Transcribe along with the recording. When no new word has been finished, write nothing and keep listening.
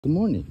Good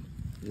morning.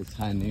 It's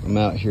high noon. I'm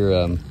out here.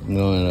 I'm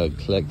going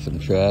to collect some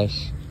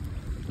trash.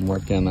 I'm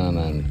working on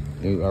a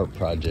new art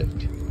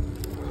project.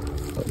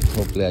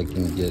 Hopefully, I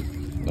can get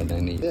what I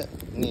need. Yeah,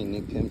 I need a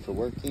new pen for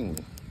working.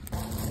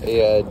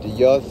 Hey, do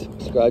y'all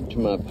subscribe to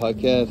my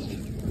podcast?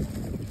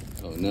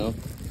 Oh no,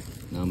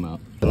 no, I'm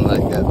out. I don't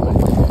like that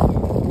much.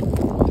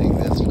 I think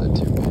that's not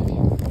too bad.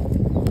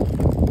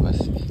 Let's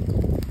see.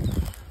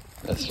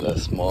 That's a little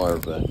smaller,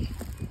 but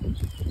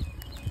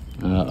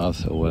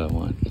also what I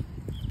want.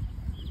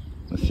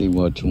 Let's see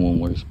which one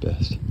works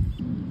best.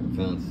 I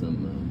found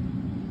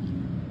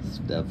some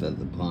stuff at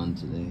the pond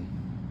today.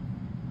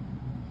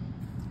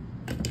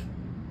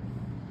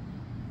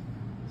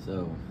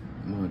 So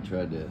I'm gonna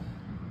try to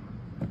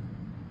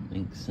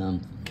make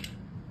something.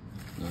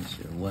 Not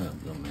sure what I'm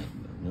gonna make,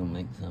 but I'm gonna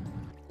make something.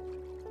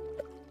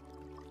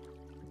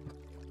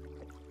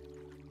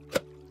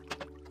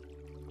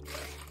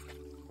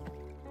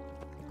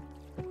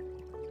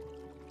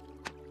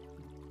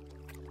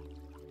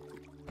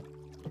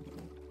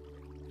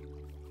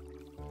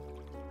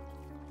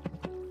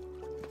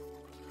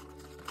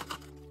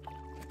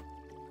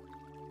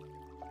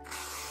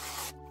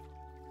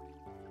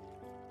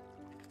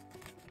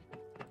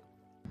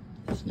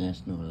 It's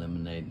National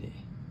Lemonade Day.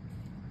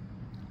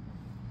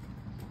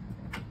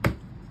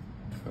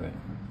 Alright,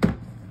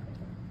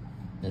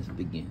 let's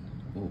begin.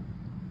 Oh,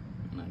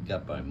 and I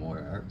got by more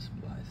art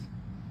supplies,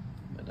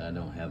 but I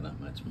don't have that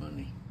much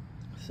money.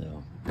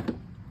 So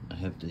I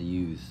have to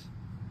use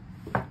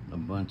a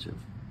bunch of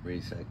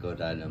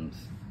recycled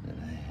items that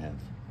I have.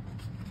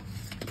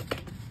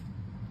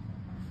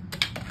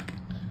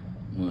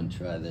 I'm gonna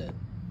try that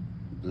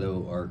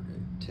blow art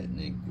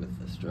technique with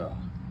a straw.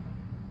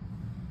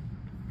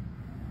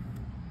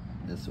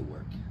 This will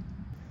work.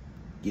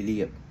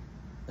 Giddy up.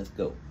 Let's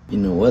go. You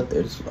know what?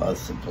 There's a lot of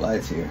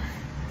supplies here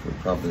for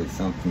probably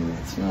something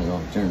that's not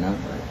going to turn out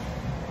right.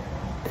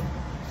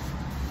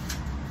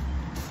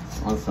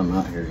 Once I'm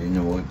out here, you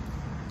know what?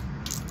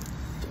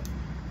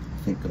 I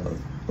think I'll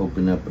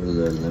open up a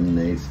little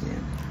lemonade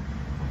stand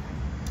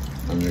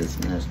on this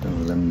National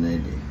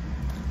Lemonade Day.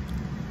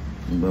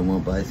 Anybody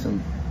want to buy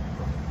some?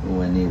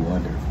 Oh, I need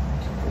water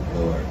for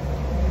blow art.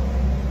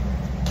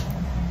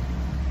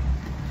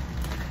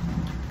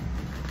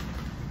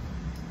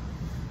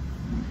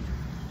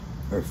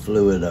 Or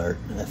fluid art,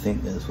 I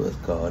think that's what it's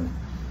called.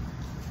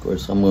 Of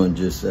course, I'm going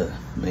to just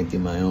make it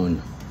my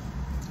own.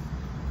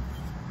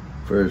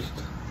 First,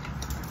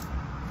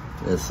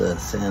 let's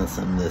sand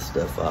some of this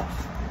stuff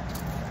off.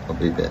 I'll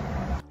be back.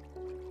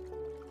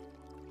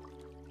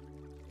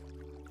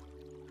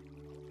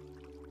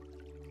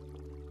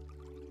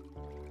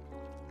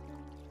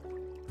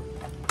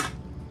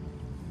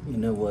 You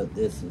know what?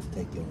 This is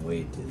taking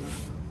way too long.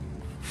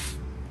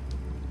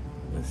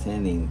 My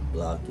sanding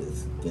block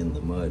is in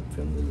the mud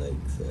from the lake,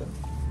 so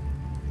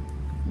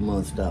I'm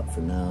gonna stop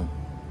for now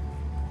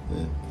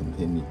and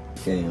continue.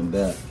 Okay, I'm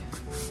back.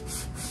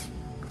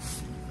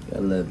 Got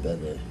a little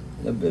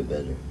bit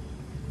better.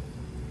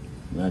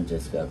 And I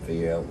just gotta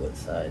figure out what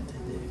side to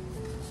do,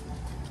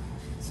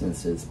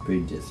 since it's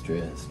pretty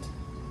distressed.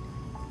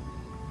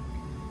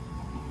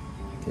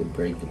 It could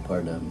break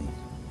apart on me.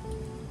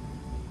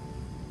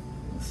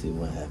 Let's see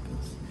what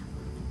happens.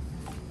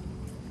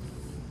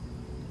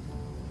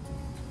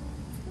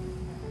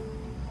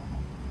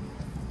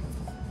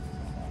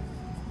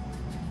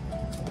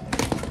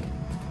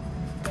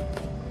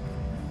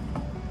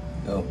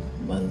 Oh,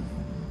 my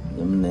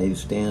lemonade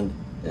stand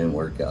didn't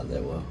work out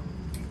that well.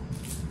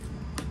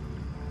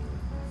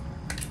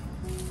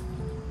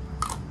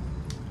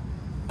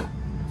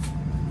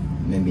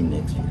 Maybe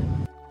next year.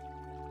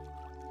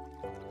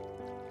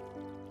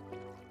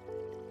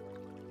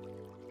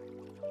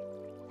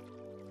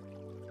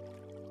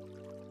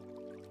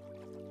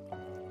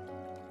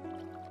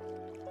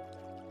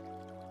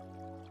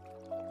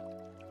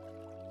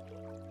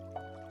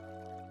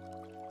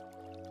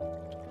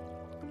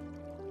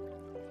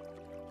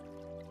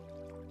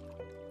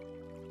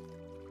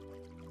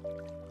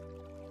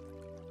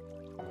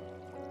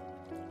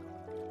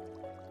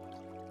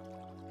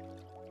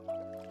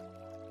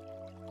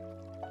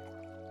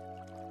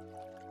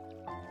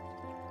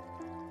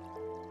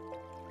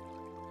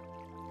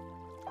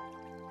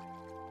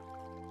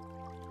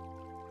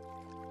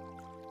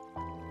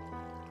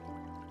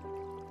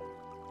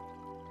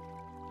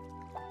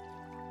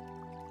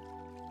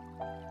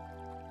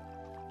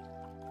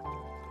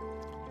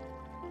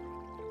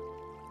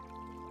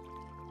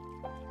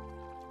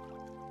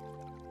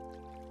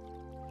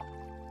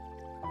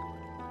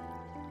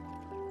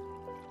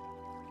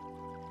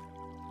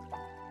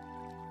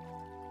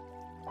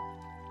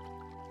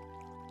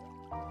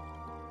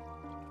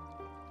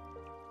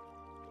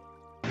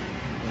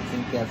 I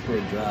think after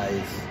it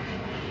dries,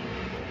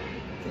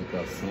 I think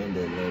I'll sand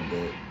it a little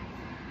bit.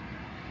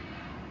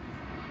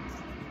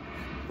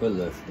 Put a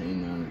little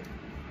stain on it.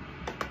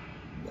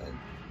 But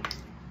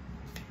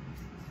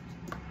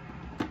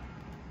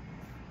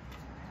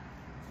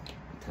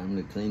time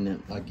to clean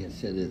up. Like I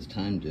said, it's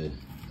time to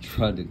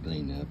try to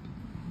clean up.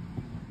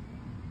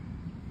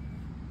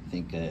 I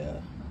think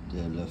I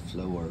the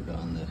floor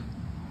on the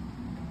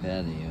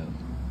patio.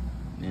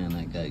 Man,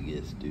 I gotta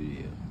get a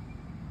studio.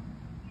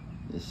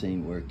 This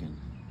ain't working.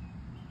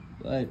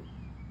 But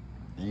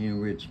I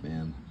ain't rich,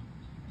 man.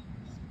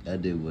 I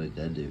do what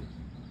I do.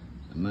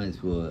 I might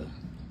as well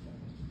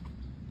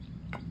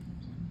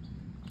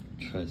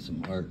try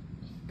some art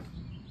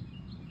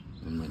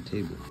on my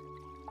table.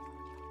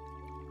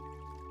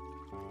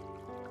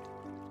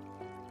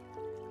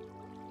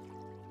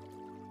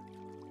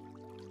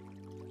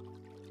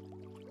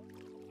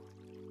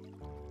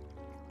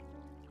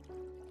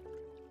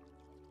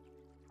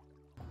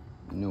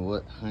 You know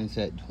what?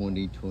 Hindsight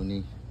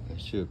 2020. I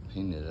should have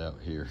painted out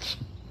here.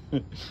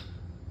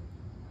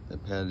 The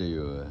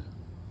patio.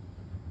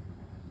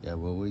 Yeah,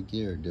 will we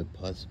get our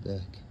deposit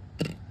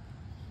back?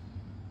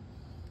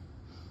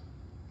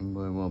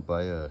 Anybody want to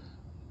buy a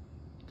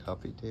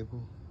coffee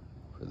table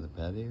for the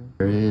patio?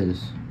 There it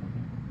is.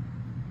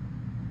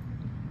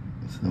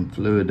 Some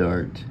fluid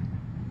art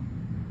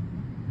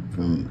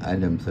from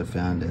items I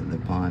found at the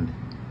pond.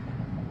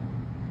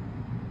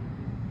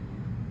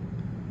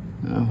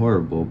 Not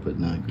horrible, but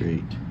not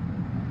great.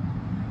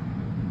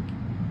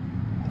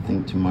 I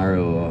think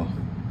tomorrow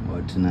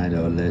or tonight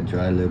I'll let it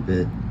dry a little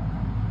bit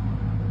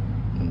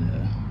and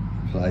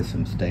apply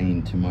some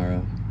stain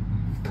tomorrow.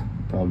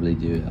 Probably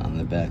do it on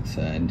the back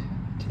side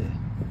to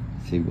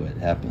see what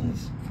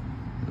happens,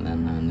 and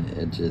then on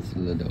the edges a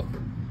little.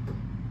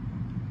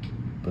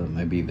 But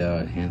maybe that'll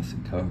enhance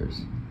the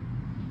colors.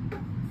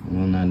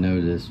 One I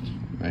noticed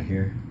right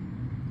here,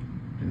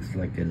 looks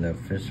like a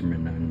little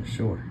fisherman on the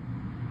shore.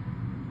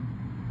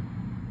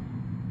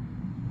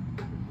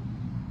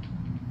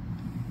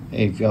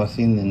 Hey, if y'all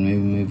seen the new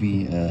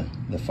movie,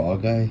 The Fall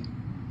Guy,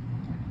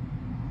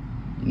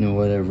 you know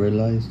what I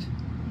realized?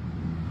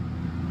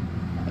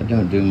 I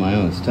don't do my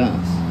own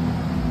stunts,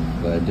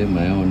 but I do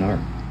my own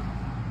art.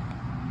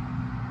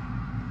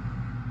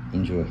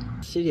 Enjoy.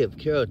 City of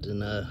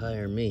Carrollton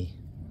hire me.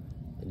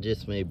 I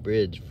just made a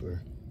bridge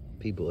for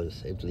people to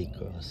safely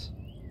cross.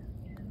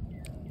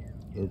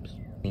 Oops,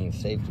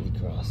 safely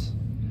cross.